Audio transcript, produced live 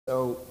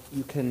So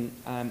you can,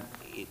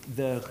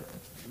 the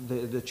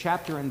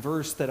chapter and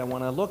verse that I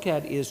want to look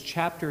at is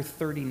chapter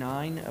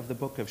 39 of the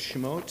book of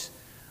Shemot,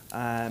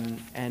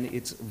 and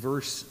it's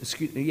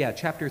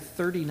chapter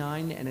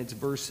 39 and it's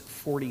verse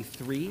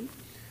 43.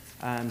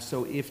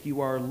 So if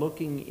you are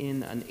looking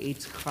in an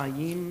Eitz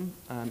Chaim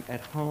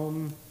at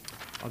home,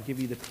 I'll give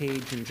you the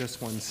page in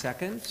just 1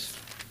 second.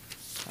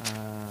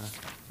 Let's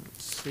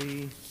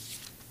see.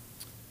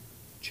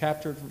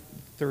 Chapter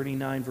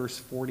 39, verse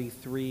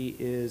 43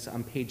 is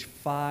on page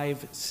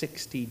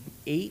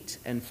 568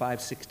 and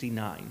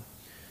 569.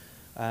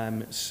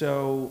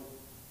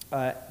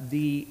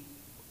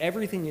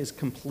 Everything is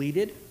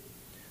completed.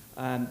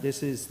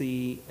 This is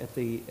at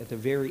the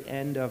very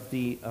end of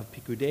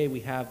Pikudei. We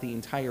have the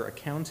entire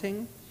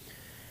accounting,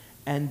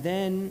 and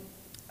then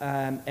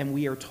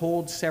we are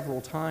told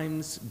several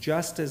times,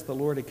 just as the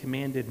Lord had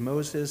commanded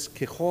Moses,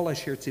 "Kechol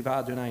asher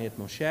tzivah Adonai et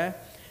Moshe,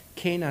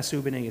 ken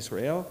asu bnei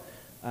Yisrael."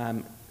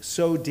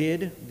 So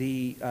did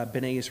the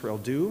Bnei Israel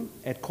do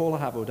at Kol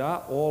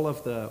HaAvodah, all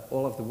of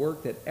the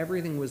work, that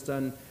everything was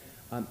done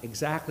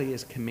exactly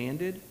as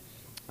commanded.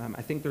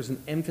 I think there's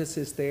an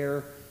emphasis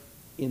there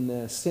in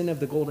the sin of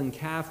the golden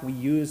calf. We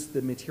use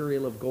the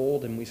material of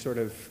gold, and we sort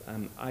of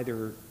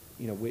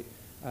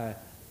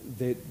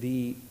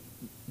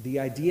the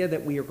idea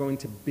that we are going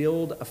to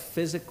build a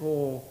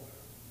physical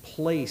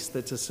place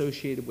that's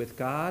associated with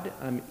God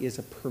is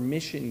a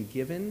permission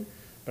given.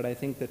 But I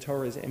think the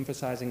Torah is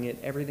emphasizing it.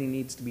 Everything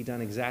needs to be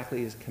done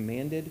exactly as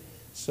commanded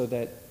so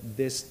that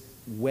this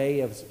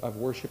way of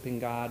worshiping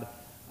God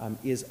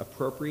is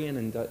appropriate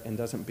and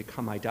doesn't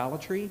become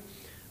idolatry.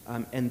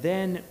 And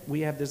then we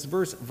have this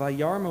verse,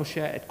 Vayar Moshe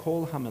et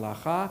kol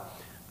hamelacha,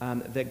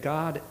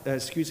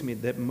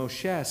 that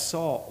Moshe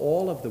saw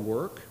all of the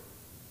work,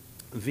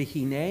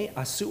 Vihine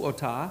asu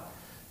ota,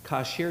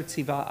 kasher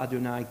tziva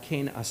Adonai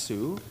ken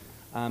asu,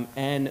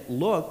 and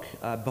look,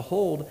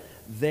 behold,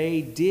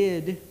 they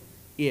did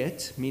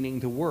it, meaning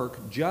the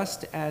work,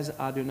 just as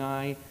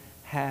Adonai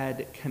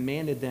had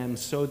commanded them,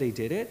 so they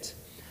did it.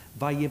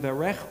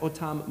 Vayivarech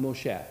otam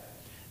Moshe,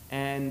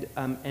 and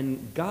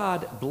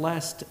God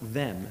blessed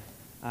them,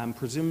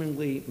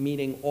 presumably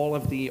meaning all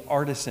of the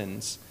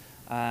artisans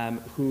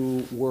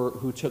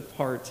who took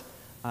part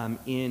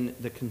in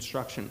the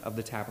construction of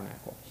the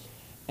tabernacle.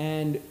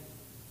 And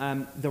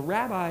the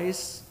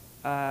rabbis,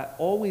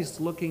 always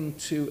looking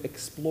to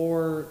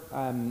explore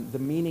the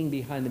meaning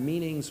behind the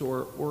meanings,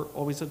 or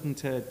always looking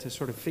to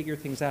sort of figure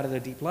things out at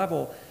a deep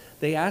level,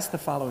 they asked the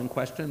following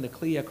question. The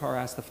Kli Yakar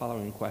asked the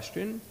following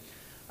question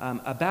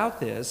about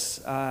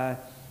this. Ma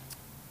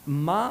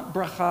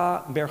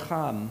bracha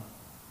bercham,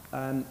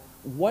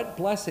 what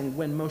blessing?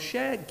 When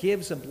Moshe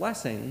gives a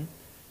blessing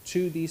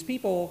to these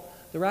people,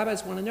 the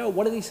rabbis want to know,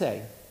 what did he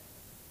say?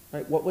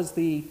 Right? What was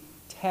the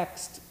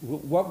text?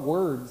 What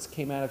words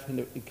came out of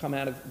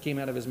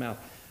his mouth?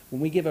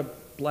 When we give a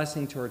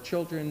blessing to our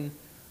children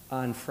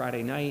on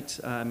Friday night,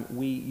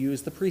 we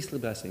use the priestly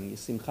blessing.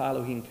 Yisimcha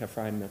Elohim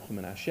k'Ephraim melchu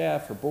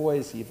Menashe for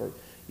boys.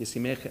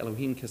 Yisimech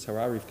Elohim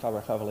k'Sarah Rivka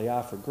Rechav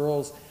Leah for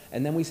girls.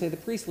 And then we say the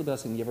priestly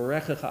blessing,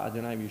 Yivarechecha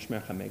Adonai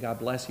v'yishmecha, may God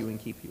bless you and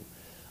keep you.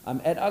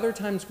 At other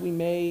times, we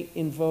may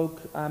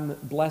invoke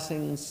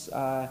blessings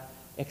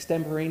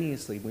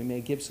extemporaneously. We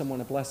may give someone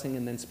a blessing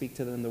and then speak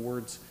to them the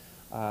words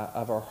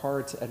of our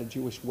hearts. At a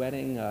Jewish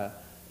wedding,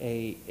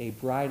 a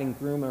bride and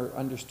groom are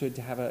understood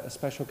to have a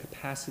special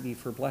capacity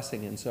for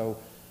blessing, and so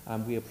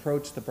we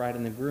approach the bride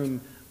and the groom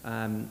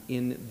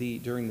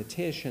during the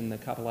Tish and the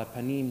Kabbalat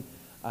Panim,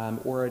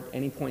 or at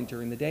any point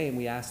during the day, and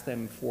we ask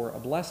them for a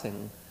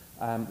blessing,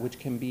 which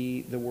can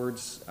be the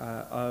words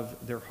of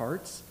their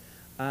hearts.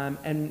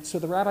 And so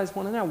the rabbis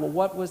want to know, well,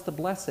 what was the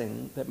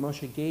blessing that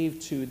Moshe gave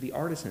to the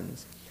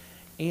artisans?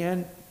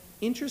 And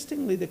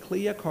interestingly, the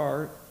Kli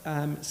Yakar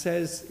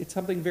says it's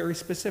something very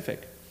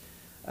specific.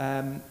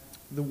 The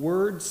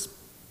words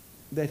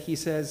that he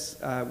says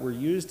were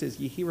used is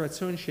Yehi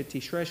ratzon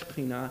shetishresh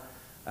china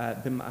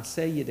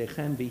b'maaseh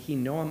yedechem v'hi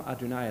noam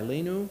Adonai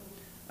Aleinu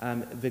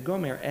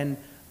v'gomer.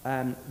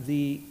 And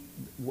the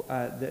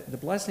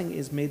blessing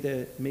is may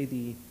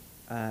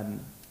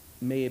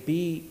it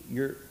be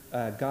your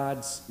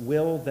God's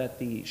will that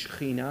the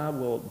Shekhinah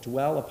will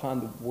dwell upon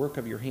the work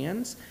of your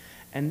hands.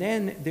 And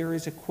then there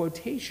is a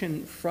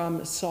quotation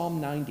from Psalm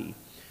 90.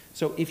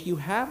 So if you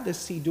have the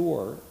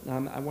Siddur,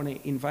 I want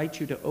to invite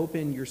you to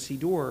open your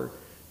Siddur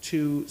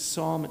to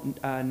Psalm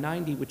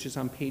 90, which is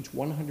on page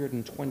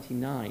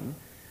 129.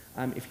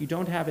 If you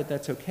don't have it,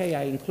 that's okay.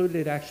 I included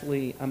it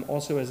actually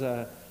also as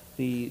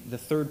the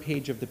third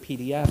page of the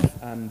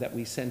PDF that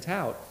we sent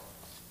out.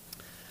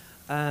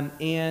 I'm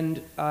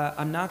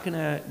not going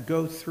to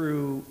go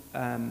through.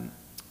 I'm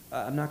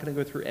not going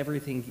to go through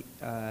everything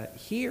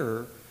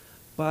here.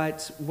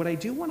 But what I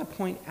do want to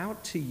point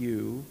out to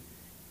you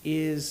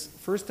is,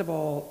 first of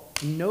all,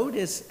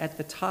 notice at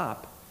the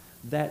top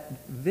that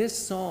this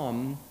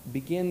psalm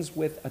begins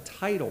with a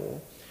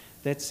title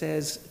that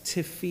says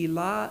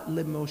Tefillah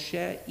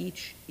leMoshe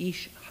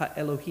ish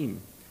ha'Elohim,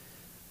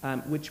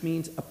 which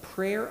means a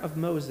prayer of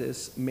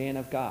Moses, man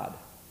of God.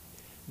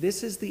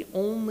 This is the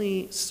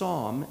only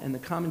psalm, and the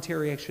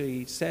commentary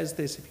actually says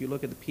this. If you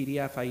look at the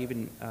PDF,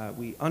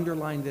 we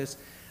underlined this.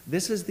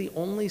 This is the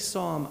only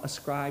psalm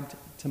ascribed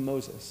to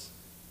Moses.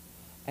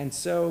 And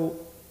so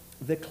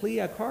the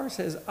Kli Yakar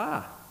says,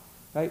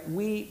 right,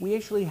 we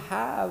actually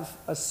have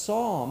a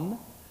psalm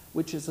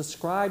which is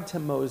ascribed to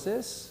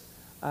Moses,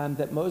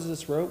 that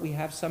Moses wrote. We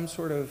have some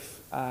sort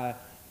of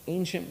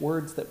ancient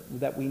words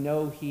that we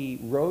know he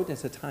wrote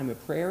as a time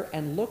of prayer.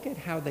 And look at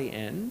how they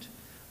end.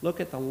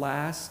 Look at the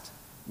last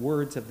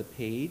words of the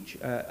page,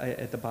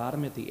 at the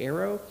bottom, at the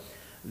arrow.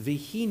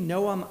 V'hi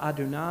noam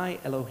Adonai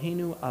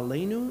Eloheinu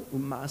aleinu,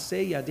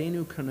 u'maaseh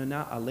yadenu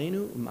konana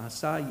aleinu,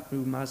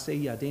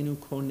 u'maaseh yadenu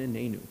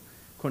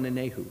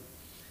konanehu.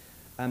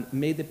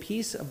 May the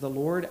peace of the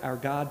Lord our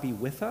God be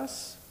with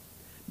us.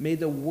 May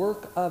the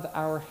work of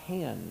our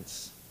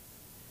hands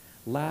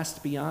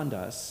last beyond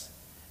us,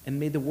 and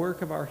may the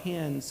work of our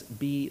hands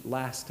be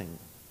lasting.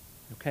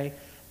 Okay?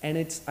 And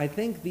it's, I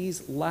think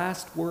these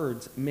last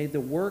words, may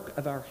the work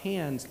of our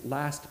hands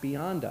last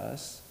beyond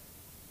us,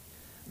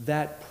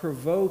 that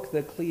provoke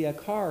the Kli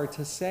Yakar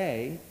to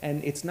say,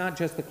 and it's not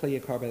just the Kli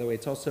Yakar, by the way,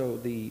 it's also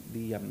the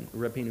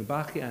Rabbi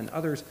Bachya and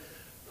others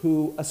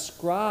who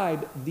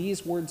ascribe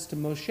these words to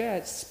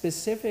Moshe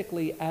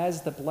specifically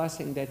as the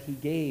blessing that he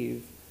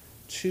gave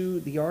to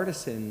the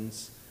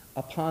artisans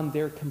upon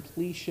their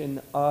completion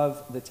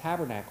of the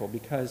tabernacle,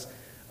 because,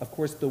 of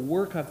course, the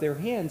work of their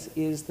hands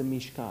is the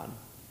Mishkan.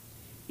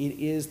 It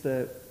is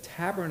the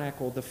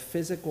tabernacle, the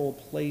physical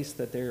place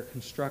that they're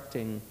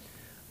constructing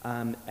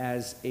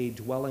as a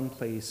dwelling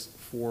place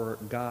for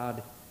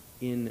God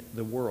in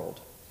the world.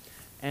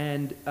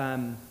 And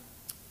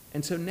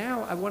so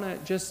now I want to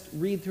just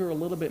read through a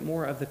little bit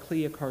more of the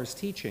Kli Yakar's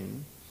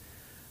teaching,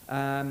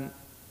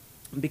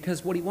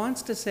 because what he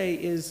wants to say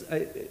is,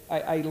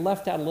 I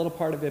left out a little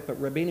part of it, but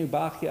Rabbeinu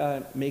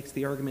Bachya makes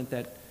the argument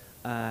that,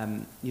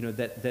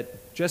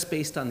 that just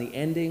based on the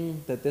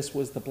ending, that this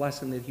was the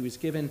blessing that he was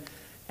given.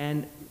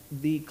 And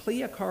the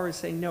Kli Yakar is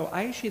saying, no,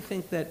 I actually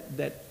think that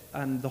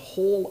the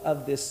whole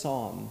of this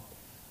psalm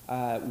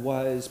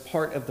was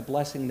part of the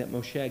blessing that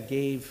Moshe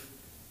gave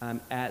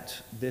at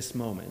this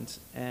moment.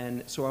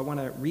 And so I want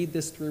to read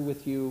this through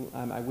with you.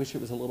 I wish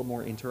it was a little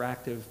more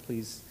interactive.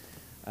 Please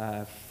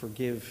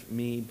forgive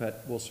me,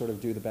 but we'll sort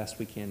of do the best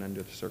we can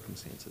under the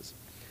circumstances.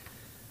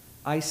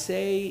 I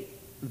say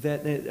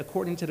that,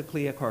 according to the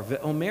Kli Yakar,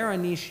 Ve'omer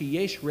ani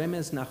sheyesh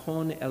remez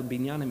nachon el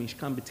binyan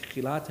hamishkan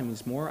b'tchilat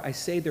hamizmor. I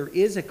say there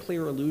is a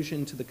clear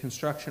allusion to the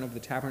construction of the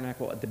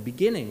tabernacle at the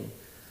beginning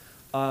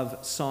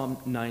of Psalm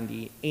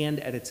 90 and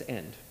at its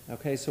end.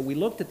 Okay, so we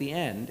looked at the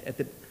end,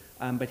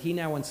 but he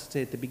now wants to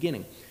say at the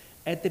beginning.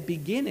 At the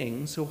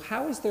beginning, so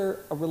how is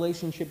there a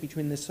relationship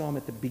between this psalm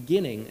at the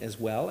beginning as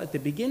well? At the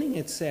beginning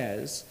it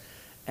says,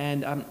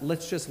 and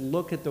let's just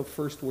look at the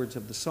first words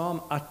of the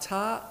psalm,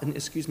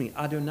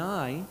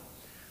 Adonai,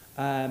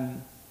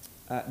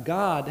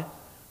 God,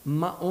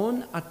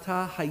 Ma'on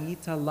ata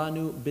hayita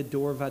lanu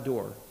bidor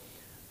vador.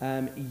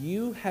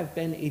 You have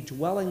been a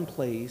dwelling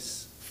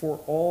place for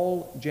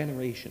all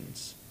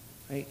generations,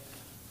 right?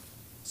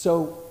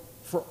 So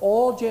for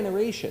all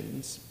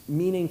generations,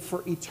 meaning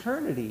for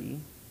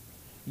eternity,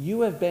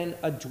 you have been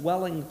a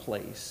dwelling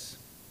place,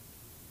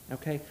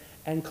 okay?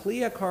 And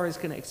Kli Yakar is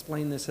going to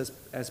explain this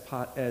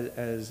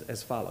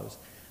as follows.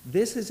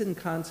 This is in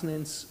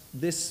consonance,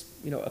 this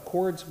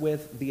accords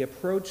with the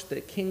approach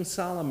that King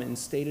Solomon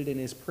stated in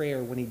his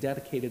prayer when he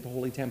dedicated the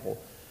Holy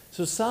Temple.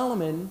 So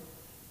Solomon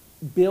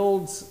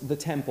builds the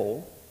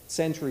temple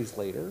centuries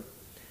later,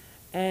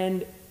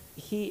 and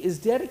he is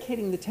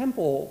dedicating the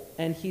temple,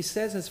 and he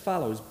says as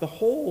follows,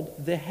 behold,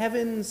 the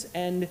heavens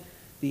and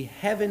the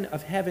heaven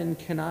of heaven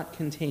cannot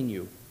contain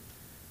you.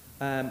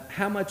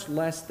 How much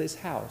less this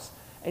house?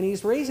 And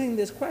he's raising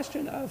this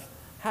question of,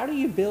 how do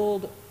you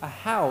build a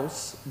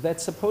house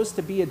that's supposed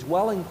to be a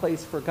dwelling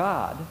place for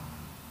God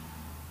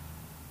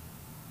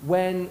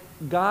when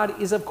God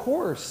is, of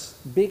course,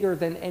 bigger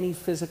than any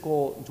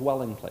physical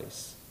dwelling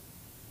place,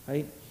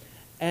 right?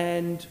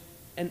 And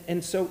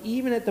so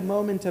even at the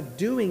moment of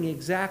doing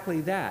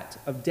exactly that,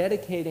 of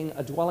dedicating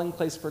a dwelling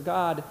place for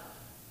God,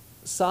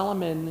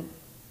 Solomon,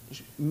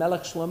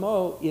 Melech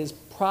Shlomo, is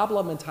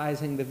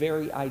problematizing the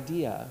very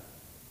idea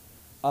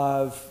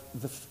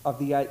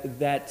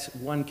that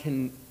one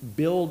can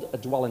build a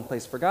dwelling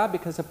place for God,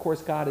 because of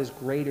course God is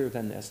greater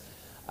than this.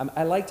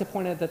 I like to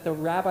point out that the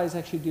rabbis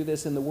actually do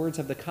this in the words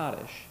of the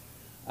Kaddish,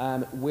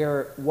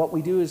 where what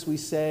we do is we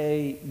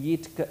say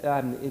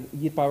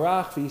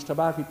Yitbarach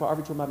v'yishtabach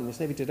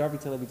v'yitbarach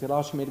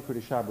v'yitbarach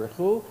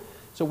v'yitbarach.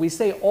 So we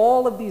say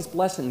all of these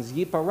blessings,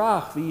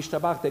 Yitbarach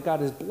v'yishtabach, that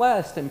God is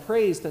blessed and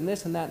praised and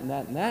this and that and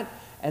that and that.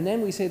 And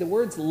then we say the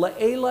words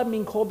La'ela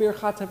min kol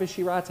birchata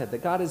v'shirata,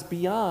 that God is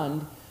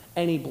beyond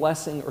any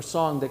blessing or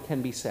song that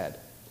can be said.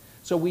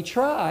 So we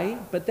try,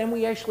 but then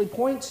we actually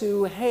point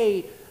to,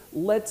 hey,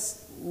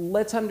 let's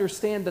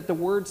understand that the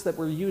words that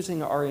we're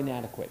using are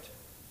inadequate.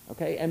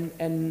 Okay?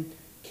 And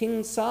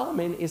King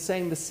Solomon is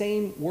saying the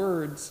same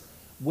words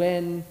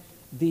when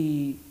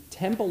the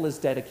temple is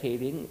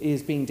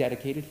being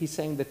dedicated, he's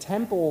saying the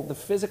temple, the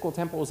physical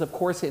temple, is of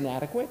course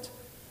inadequate,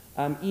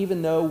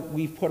 even though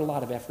we've put a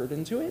lot of effort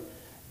into it.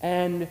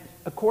 And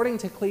according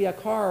to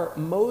Kliyakar,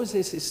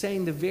 Moses is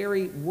saying the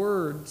very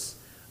words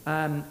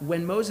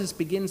when Moses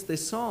begins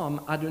this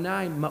psalm,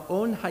 Adonai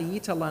ma'on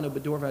hayita lanu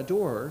b'dor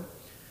v'ador,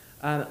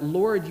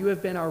 Lord, you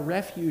have been our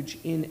refuge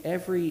in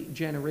every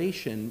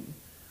generation.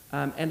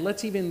 And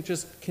let's even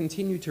just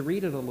continue to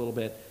read it a little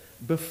bit.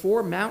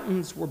 Before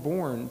mountains were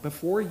born,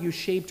 before you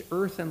shaped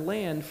earth and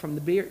land, from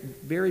the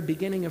very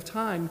beginning of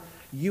time,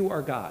 you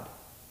are God.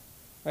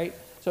 Right?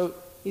 So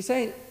he's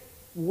saying,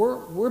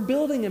 we're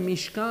building a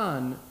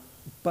Mishkan,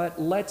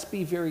 but let's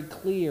be very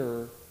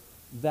clear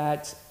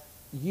that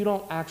you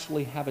don't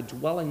actually have a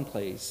dwelling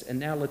place. And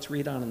now let's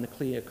read on in the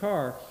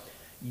Kliyakar.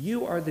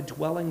 You are the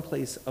dwelling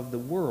place of the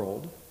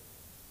world,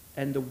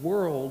 and the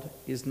world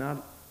is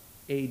not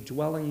a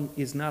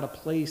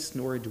place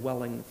nor a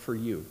dwelling for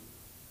you.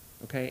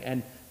 Okay,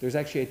 and there's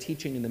actually a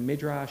teaching in the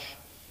Midrash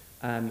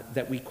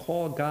that we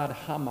call God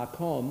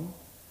Hamakom,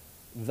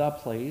 the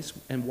place.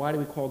 And why do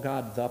we call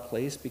God the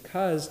place?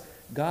 Because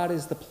God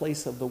is the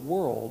place of the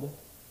world,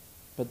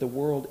 but the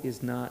world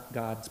is not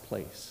God's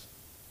place.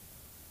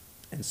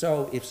 And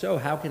so, if so,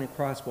 how can it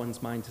cross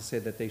one's mind to say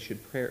that they should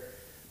prepare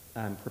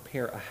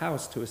a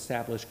house to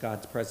establish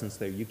God's presence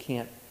there? You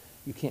can't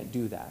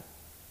do that.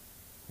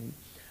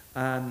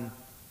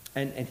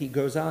 And he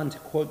goes on to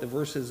quote the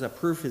verses, a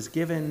proof is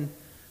given.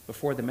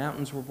 Before the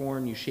mountains were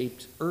born, you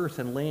shaped earth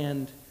and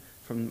land.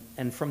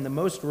 From the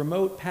most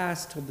remote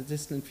past till the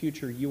distant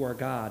future, you are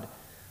God.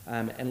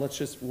 And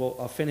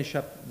I'll finish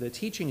up the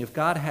teaching. If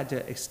God had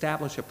to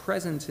establish a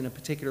presence in a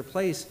particular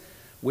place,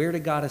 where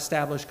did God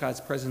establish God's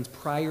presence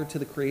prior to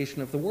the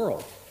creation of the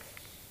world?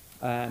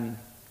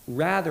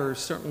 Rather,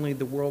 certainly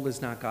the world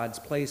is not God's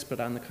place, but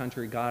on the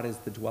contrary, God is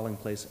the dwelling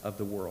place of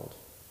the world.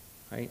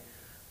 Right?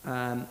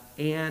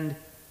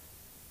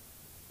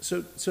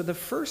 So the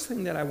first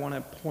thing that I want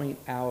to point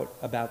out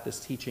about this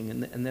teaching,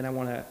 and then I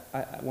want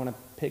to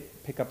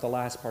pick up the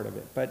last part of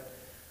it. But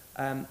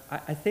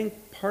I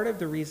think part of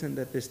the reason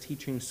that this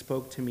teaching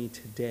spoke to me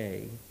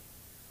today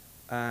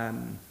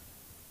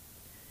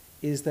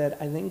is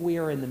that I think we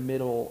are in the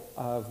middle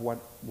of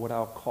what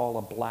I'll call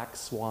a black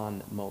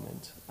swan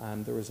moment.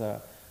 There was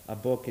a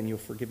book, and you'll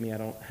forgive me,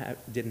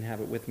 didn't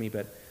have it with me,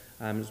 but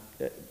it was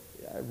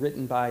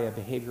written by a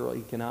behavioral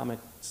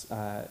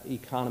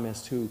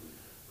economist who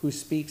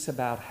speaks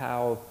about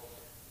how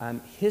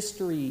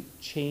history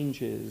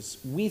changes.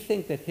 We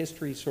think that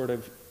history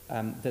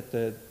that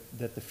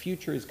the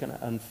future is going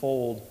to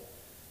unfold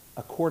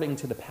according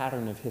to the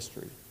pattern of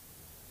history.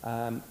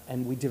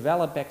 And we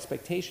develop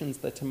expectations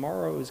that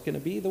tomorrow is going to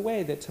be the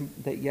way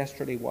that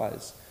yesterday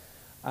was.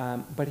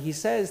 But he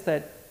says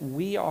that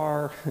we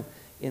are,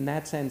 in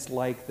that sense,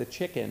 like the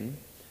chicken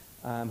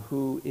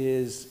who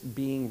is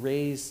being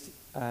raised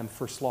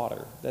for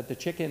slaughter. That the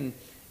chicken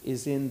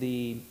is in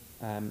the,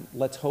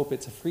 let's hope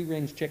it's a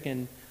free-range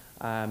chicken,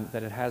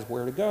 that it has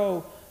where to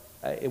go.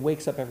 It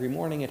wakes up every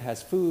morning, it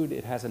has food,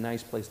 it has a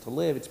nice place to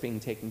live, it's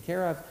being taken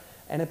care of.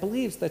 And it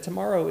believes that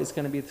tomorrow is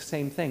going to be the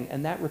same thing.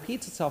 And that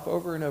repeats itself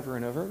over and over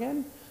and over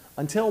again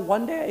until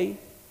one day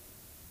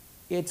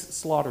it's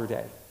slaughter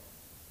day.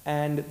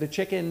 And the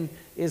chicken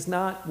is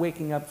not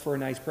waking up for a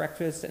nice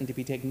breakfast and to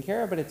be taken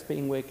care of, but it's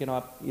being waken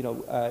up,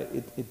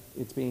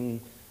 it's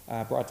being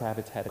brought to have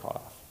its head cut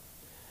off.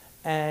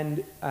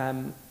 And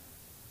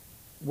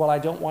while I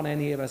don't want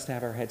any of us to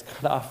have our heads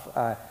cut off,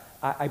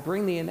 I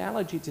bring the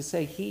analogy to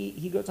say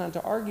he goes on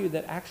to argue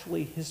that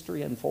actually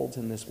history unfolds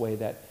in this way,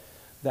 that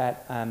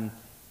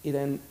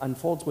it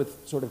unfolds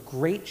with sort of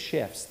great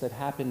shifts that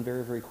happen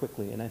very, very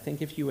quickly. And I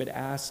think if you had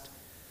asked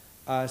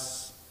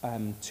us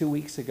 2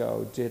 weeks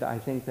ago, did I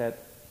think that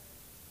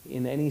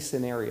in any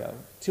scenario,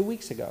 2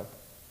 weeks ago,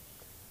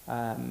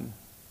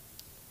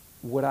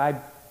 would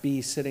I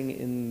be sitting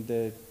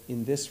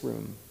in this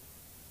room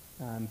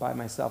by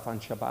myself on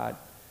Shabbat,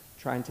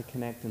 trying to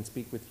connect and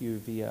speak with you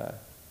via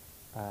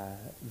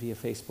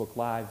Facebook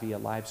Live, via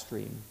live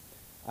stream?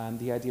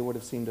 The idea would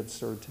have seemed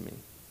absurd to me.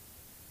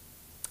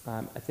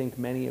 I think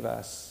many of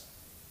us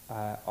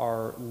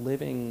are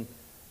living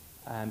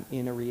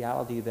in a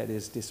reality that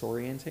is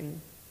disorienting,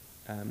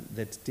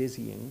 that's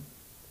dizzying,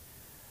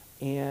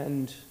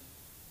 and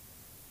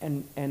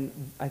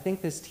I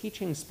think this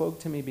teaching spoke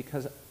to me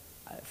because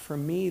for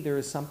me there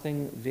is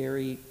something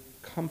very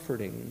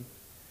comforting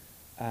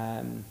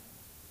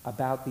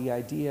about the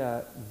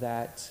idea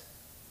that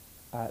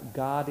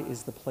God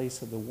is the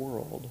place of the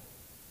world,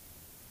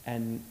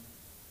 and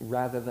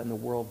rather than the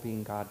world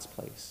being God's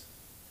place.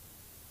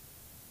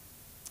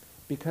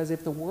 Because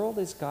if the world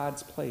is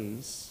God's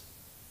place,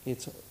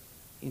 it's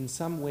in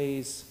some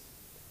ways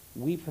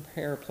we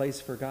prepare a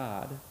place for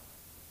God,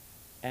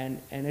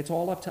 and it's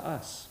all up to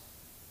us.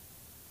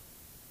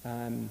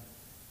 And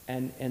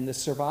the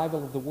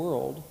survival of the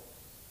world,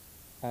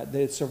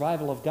 the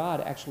survival of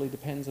God actually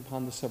depends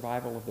upon the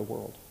survival of the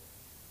world.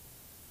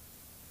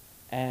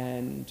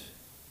 And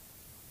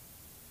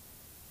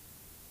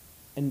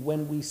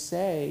when we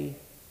say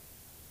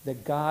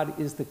that God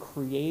is the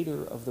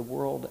creator of the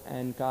world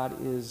and God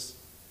is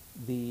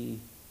the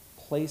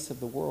place of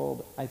the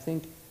world, I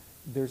think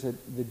the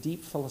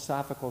deep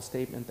philosophical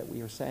statement that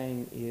we are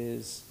saying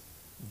is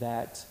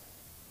that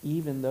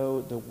even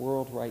though the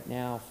world right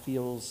now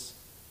feels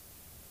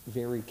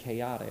very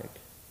chaotic,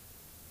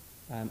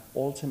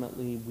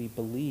 ultimately we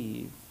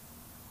believe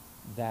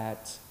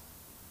that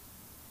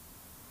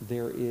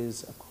there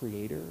is a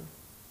creator.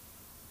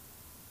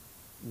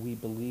 We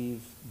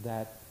believe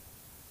that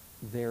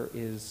there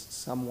is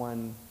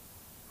someone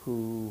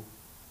who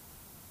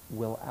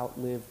will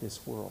outlive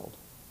this world,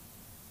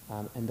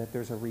 and that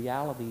there's a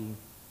reality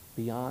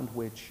beyond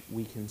which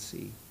we can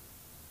see.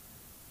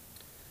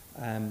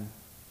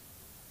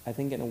 I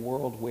think in a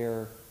world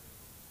where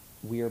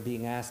we are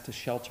being asked to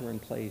shelter in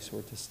place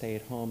or to stay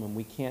at home, and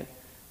we can't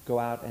go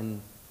out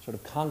and sort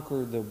of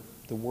conquer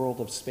the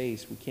world of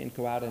space, we can't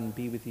go out and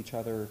be with each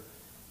other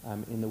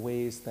in the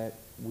ways that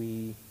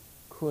we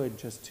could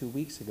just 2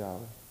 weeks ago.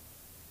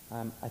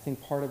 I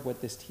think part of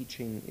what this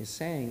teaching is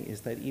saying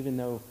is that even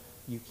though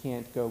you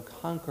can't go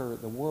conquer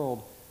the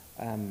world,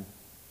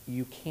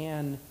 you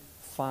can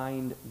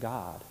find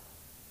God.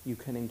 You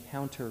can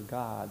encounter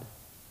God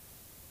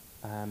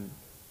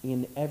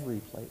in every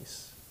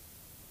place,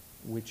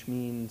 which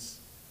means,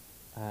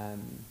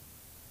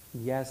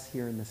 yes,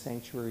 here in the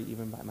sanctuary,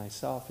 even by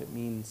myself. It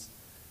means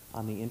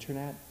on the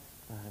internet.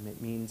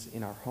 It means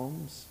in our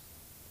homes.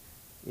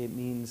 It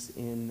means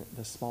in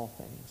the small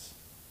things.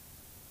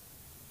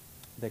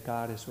 That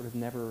God is sort of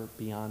never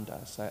beyond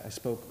us. I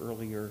spoke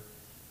earlier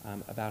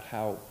about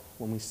how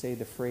when we say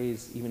the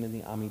phrase, even in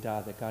the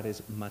Amidah, that God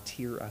is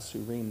matir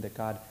asurim, that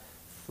God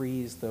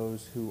frees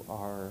those who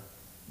are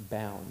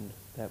bound.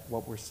 That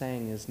what we're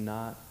saying is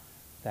not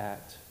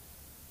that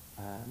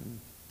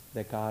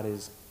that God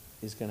is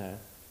going to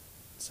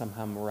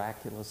somehow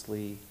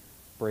miraculously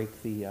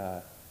break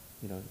the,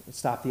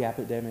 stop the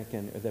epidemic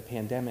and the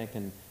pandemic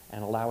and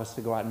allow us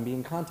to go out and be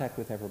in contact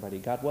with everybody.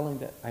 God willing,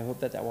 that I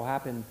hope that will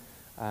happen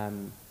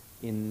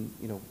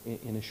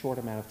in a short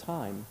amount of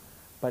time.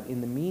 But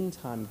in the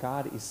meantime,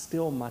 God is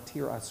still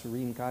matir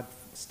asurim. God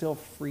still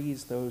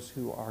frees those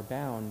who are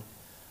bound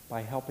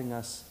by helping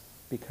us,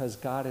 because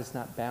God is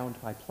not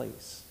bound by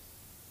place.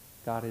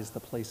 God is the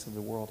place of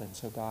the world, and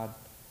so God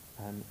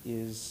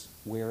is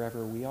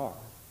wherever we are,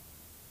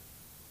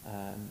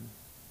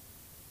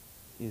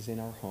 is in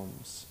our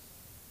homes,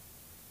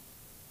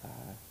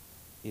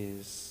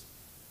 is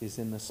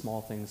in the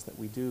small things that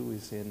we do,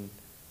 is in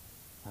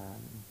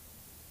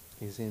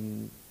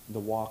the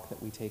walk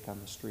that we take on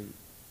the street,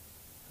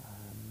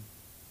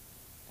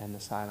 and the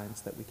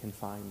silence that we can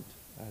find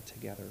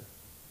together.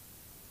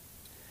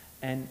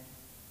 And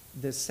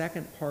the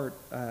second part,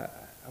 I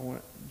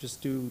want to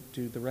just do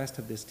the rest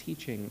of this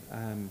teaching.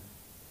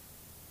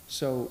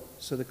 So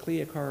the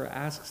Kli Yakar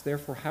asks,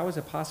 therefore, how is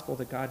it possible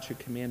that God should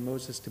command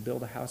Moses to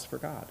build a house for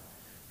God,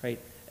 right?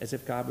 As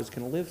if God was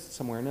going to live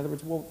somewhere. In other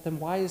words, well, then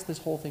why is this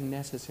whole thing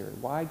necessary?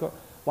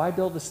 Why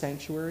build a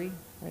sanctuary,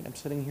 right? I'm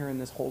sitting here in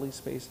this holy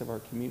space of our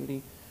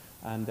community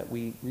that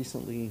we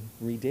recently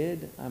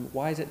redid.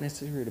 Why is it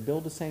necessary to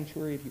build a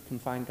sanctuary if you can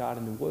find God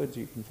in the woods,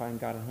 or you can find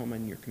God at home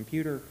on your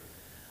computer?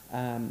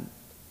 And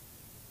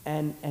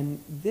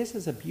this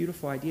is a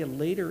beautiful idea.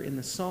 Later in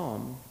the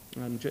Psalm,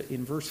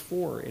 in verse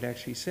 4, it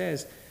actually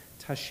says,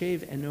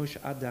 Tashev enosh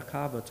ad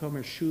daka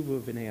v'tomer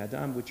shuvu v'nei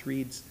adam, which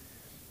reads,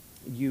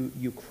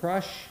 you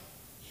crush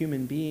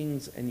human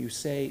beings and you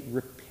say,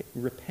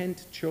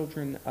 repent,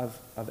 children of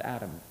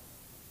Adam.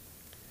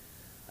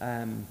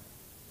 And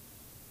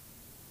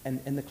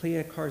the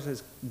Kli Yakar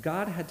says,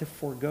 God had to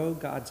forego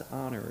God's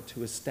honor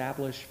to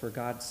establish for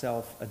God's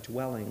self a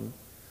dwelling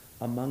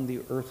among the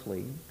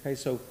earthly. Okay,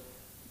 so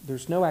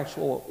there's no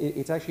actual,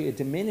 it's actually a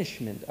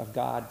diminishment of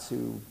God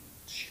to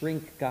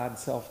shrink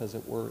God's self, as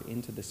it were,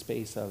 into the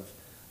space of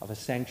a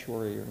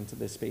sanctuary or into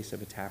the space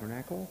of a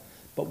tabernacle.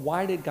 But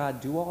why did God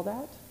do all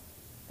that?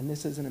 And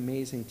this is an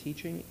amazing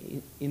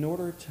teaching. In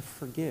order to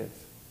forgive.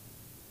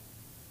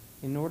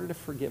 In order to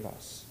forgive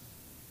us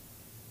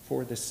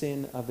for the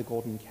sin of the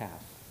golden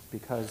calf.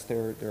 Because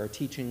there are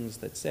teachings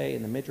that say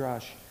in the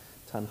Midrash,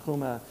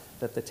 Tanhuma,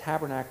 that the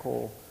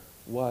tabernacle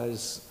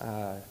was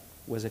a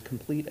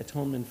complete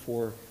atonement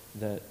for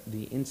the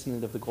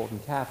incident of the golden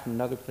calf. In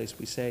another place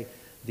we say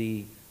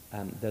the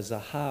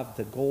zahav,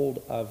 the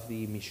gold of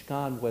the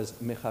Mishkan, was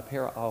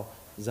mechaper al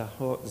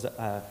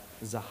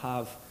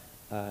zahav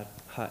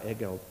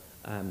ha'egel,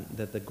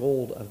 that the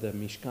gold of the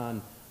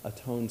Mishkan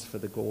atones for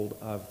the gold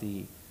of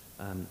the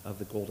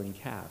golden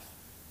calf.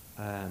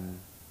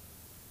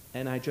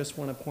 And I just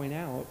want to point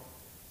out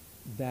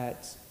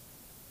that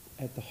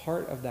at the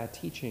heart of that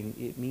teaching,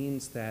 it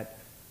means that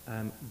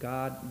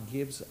God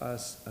gives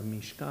us a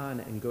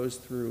Mishkan and goes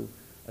through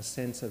a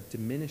sense of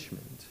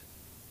diminishment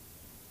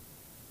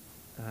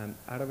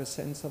out of a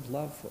sense of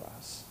love for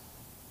us.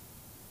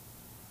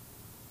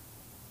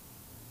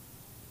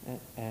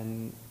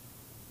 And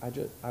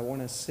I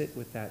want to sit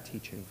with that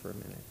teaching for a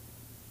minute,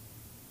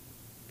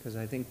 because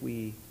I think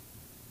we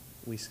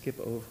skip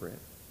over it,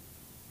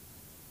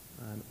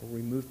 or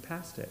we move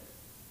past it.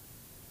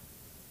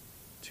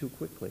 too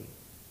quickly.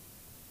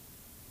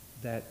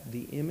 That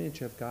the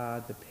image of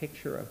God, the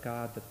picture of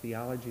God, the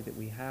theology that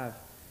we have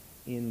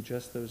in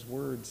just those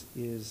words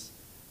is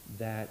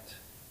that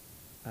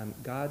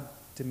God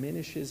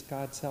diminishes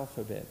God's self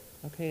a bit,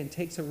 okay, and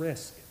takes a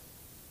risk,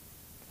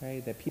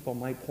 right? That people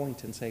might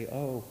point and say,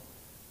 oh,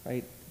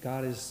 right,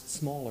 God is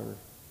smaller,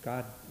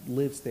 God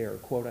lives there,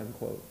 quote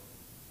unquote,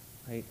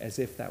 right, as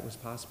if that was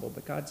possible.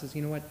 But God says,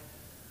 you know what,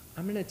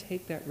 I'm going to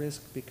take that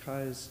risk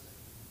because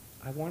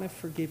I want to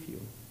forgive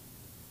you.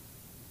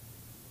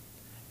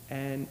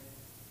 And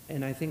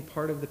I think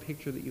part of the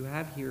picture that you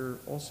have here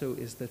also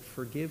is that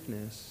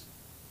forgiveness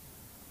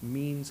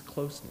means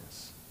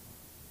closeness,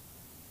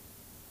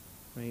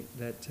 right?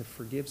 That to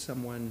forgive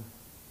someone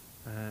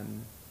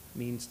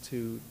means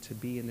to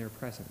be in their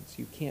presence.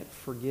 You can't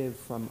forgive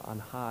from on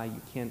high.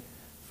 You can't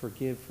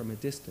forgive from a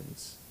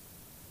distance.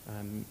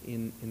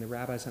 In the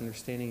rabbi's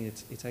understanding,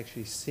 it's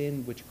actually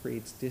sin which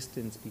creates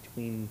distance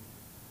between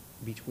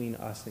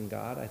us and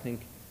God. I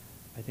think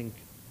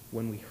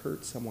when we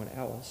hurt someone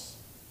else,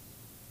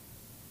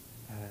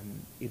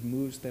 it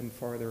moves them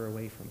farther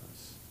away from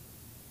us.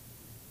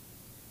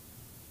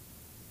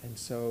 And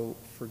so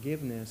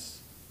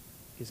forgiveness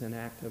is an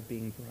act of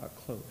being brought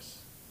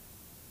close.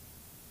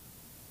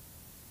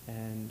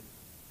 And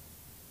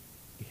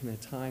in a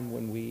time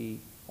when we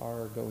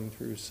are going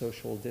through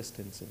social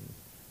distancing,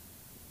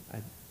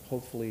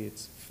 hopefully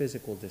it's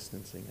physical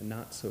distancing and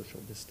not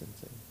social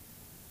distancing.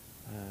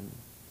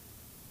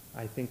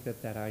 I think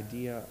that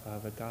idea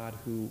of a God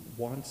who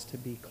wants to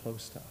be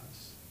close to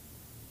us,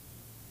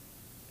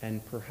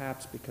 and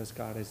perhaps because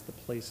God is the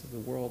place of the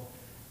world,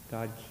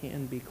 God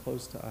can be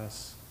close to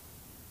us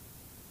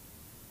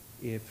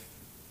if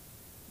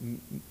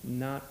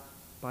not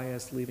by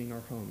us leaving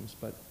our homes,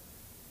 but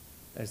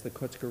as the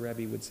Kotzker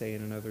Rebbe would say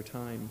in another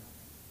time,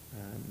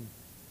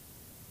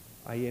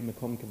 Aye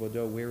Mekom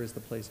Kevodo, where is the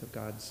place of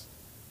God's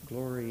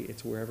glory?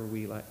 It's wherever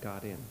we let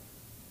God in.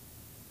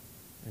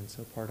 And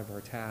so part of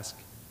our task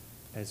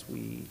as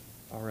we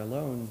are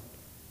alone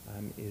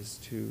is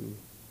to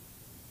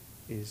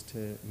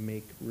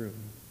make room.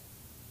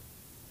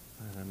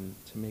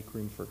 To make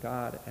room for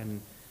God.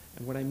 And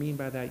what I mean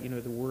by that,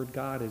 the word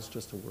God is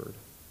just a word.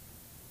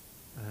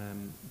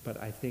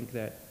 But I think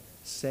that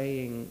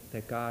saying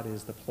that God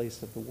is the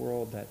place of the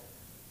world,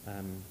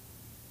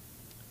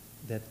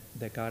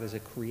 that God is a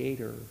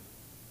creator,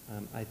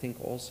 I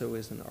think also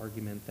is an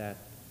argument that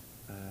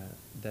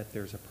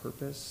there's a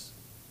purpose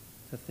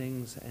to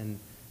things, and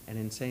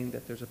in saying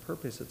that there's a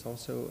purpose, it's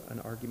also an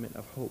argument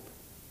of hope,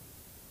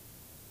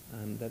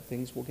 that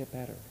things will get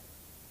better.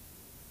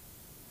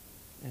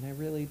 And I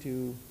really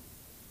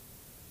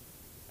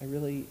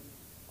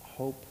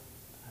hope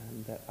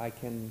that I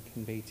can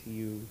convey to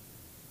you,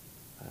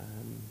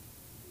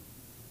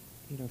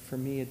 for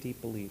me, a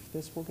deep belief.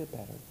 This will get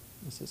better.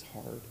 This is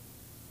hard.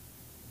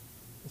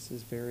 This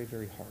is very,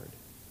 very hard.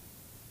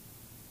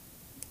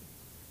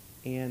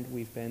 And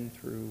we've been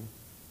through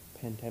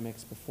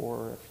pandemics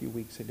before. A few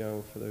weeks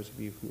ago, for those of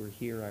you who were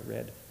here, I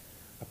read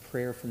a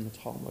prayer from the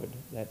Talmud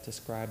that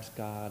describes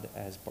God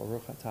as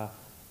Baruch Atah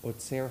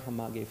Otzer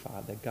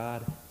HaMagefa, that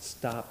God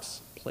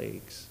stops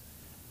plagues.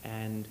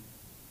 And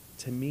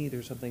to me,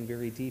 there's something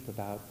very deep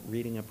about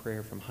reading a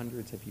prayer from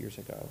hundreds of years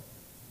ago,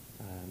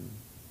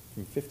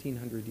 from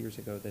 1,500 years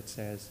ago,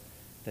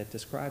 that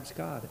describes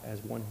God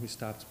as one who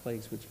stops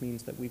plagues, which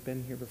means that we've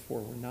been here before.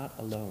 We're not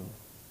alone.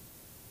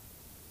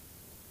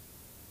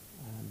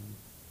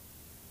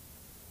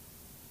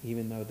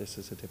 Even though this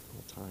is a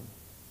difficult time.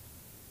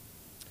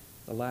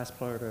 The last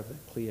part of the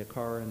Kli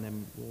Yakar, and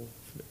then we'll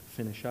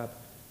finish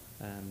up.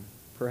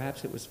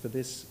 Perhaps it was for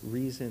this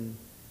reason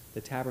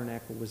the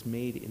tabernacle was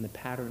made in the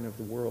pattern of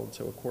the world.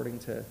 So according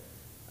to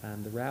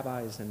the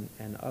rabbis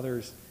and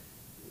others,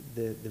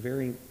 the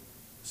very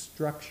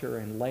structure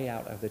and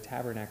layout of the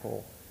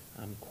tabernacle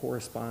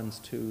corresponds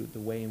to the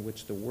way in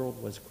which the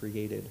world was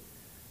created.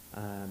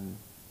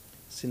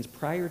 Since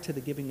prior to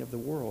the giving of the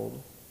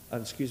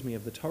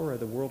Torah,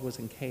 the world was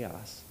in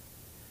chaos.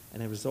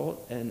 And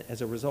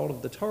as a result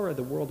of the Torah,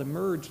 the world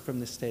emerged from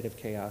this state of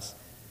chaos.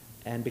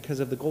 And because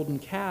of the golden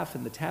calf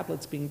and the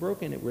tablets being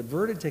broken, it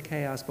reverted to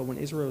chaos. But when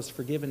Israel was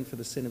forgiven for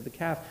the sin of the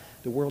calf,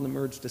 the world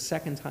emerged a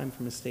second time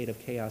from a state of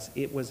chaos.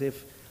 It was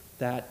if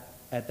that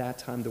at that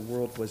time the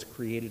world was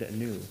created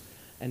anew.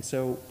 And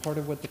so part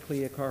of what the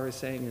Kli Yakar is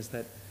saying is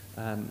that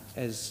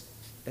as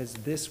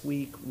this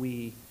week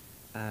we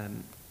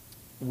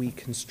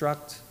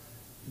construct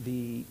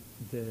the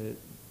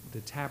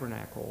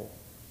tabernacle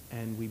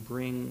and we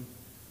bring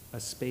a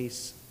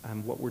space,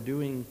 what we're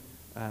doing,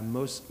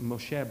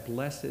 Moshe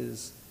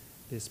blesses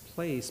this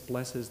place,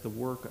 blesses the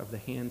work of the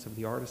hands of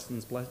the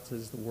artisans,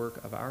 blesses the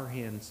work of our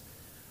hands,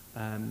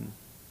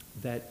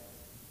 that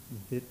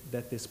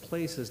this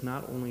place is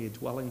not only a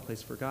dwelling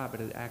place for God, but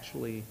it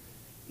actually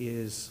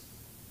is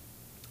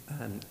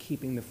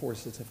keeping the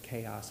forces of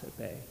chaos at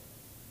bay.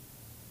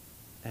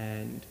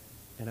 And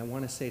I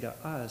want to say to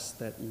us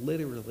that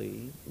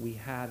literally we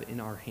have in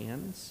our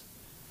hands,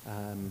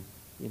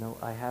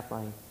 I have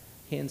my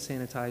hand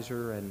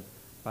sanitizer, and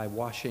by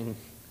washing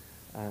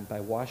by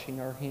washing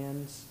our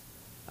hands.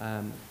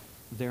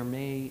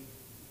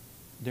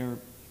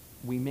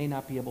 We may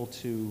not be able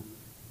to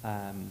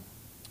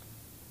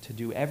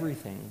do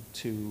everything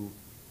to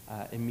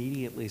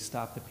immediately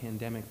stop the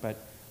pandemic, but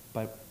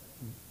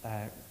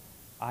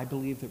I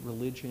believe that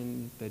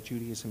religion, that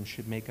Judaism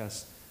should make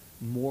us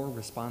more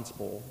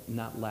responsible,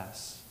 not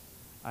less.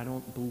 I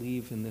don't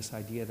believe in this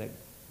idea that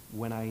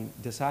when I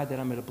decide that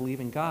I'm going to believe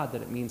in God,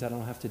 that it means I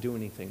don't have to do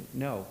anything.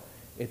 No,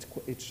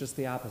 it's just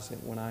the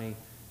opposite. When I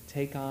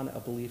take on a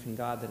belief in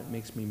God, that it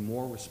makes me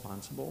more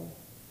responsible,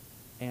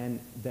 and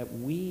that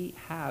we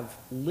have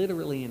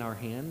literally in our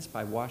hands,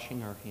 by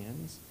washing our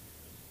hands,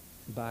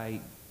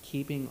 by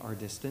keeping our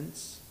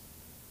distance,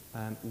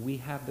 we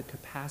have the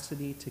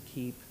capacity to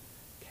keep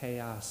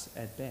chaos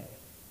at bay.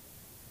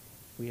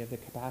 We have the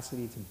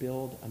capacity to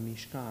build a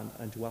mishkan,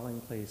 a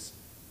dwelling place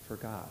for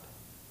God.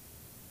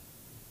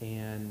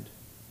 And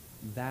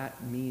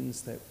that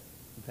means that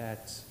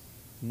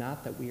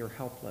not that we are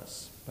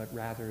helpless, but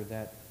rather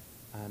that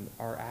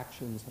our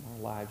actions and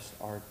our lives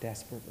are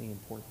desperately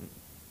important.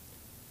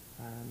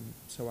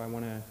 So I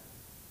want to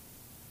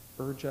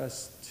urge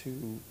us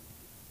to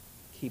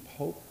keep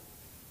hope.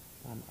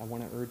 I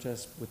want to urge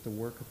us with the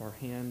work of our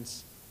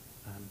hands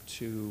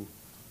to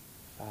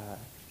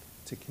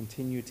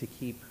continue to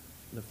keep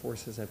the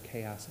forces of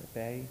chaos at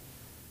bay.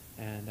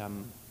 And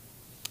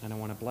I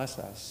want to bless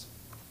us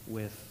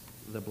with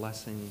the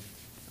blessing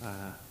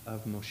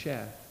of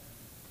Moshe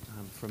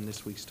from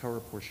this week's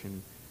Torah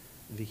portion.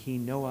 V'hi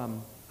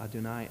noam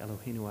Adonai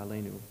Eloheinu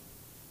aleinu,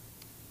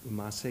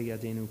 u'maaseh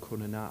yadenu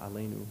konana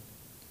aleinu,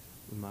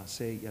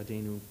 u'maaseh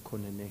yadenu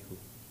konanehu.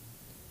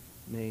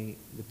 May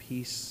the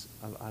peace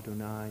of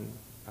Adonai,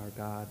 our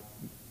God,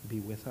 be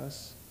with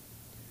us.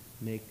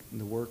 Make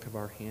the work of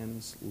our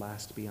hands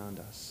last beyond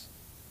us.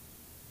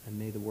 And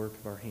may the work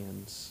of our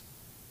hands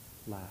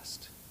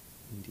last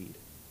indeed.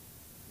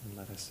 And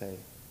let us say,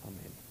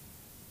 Amen.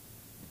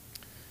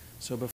 So before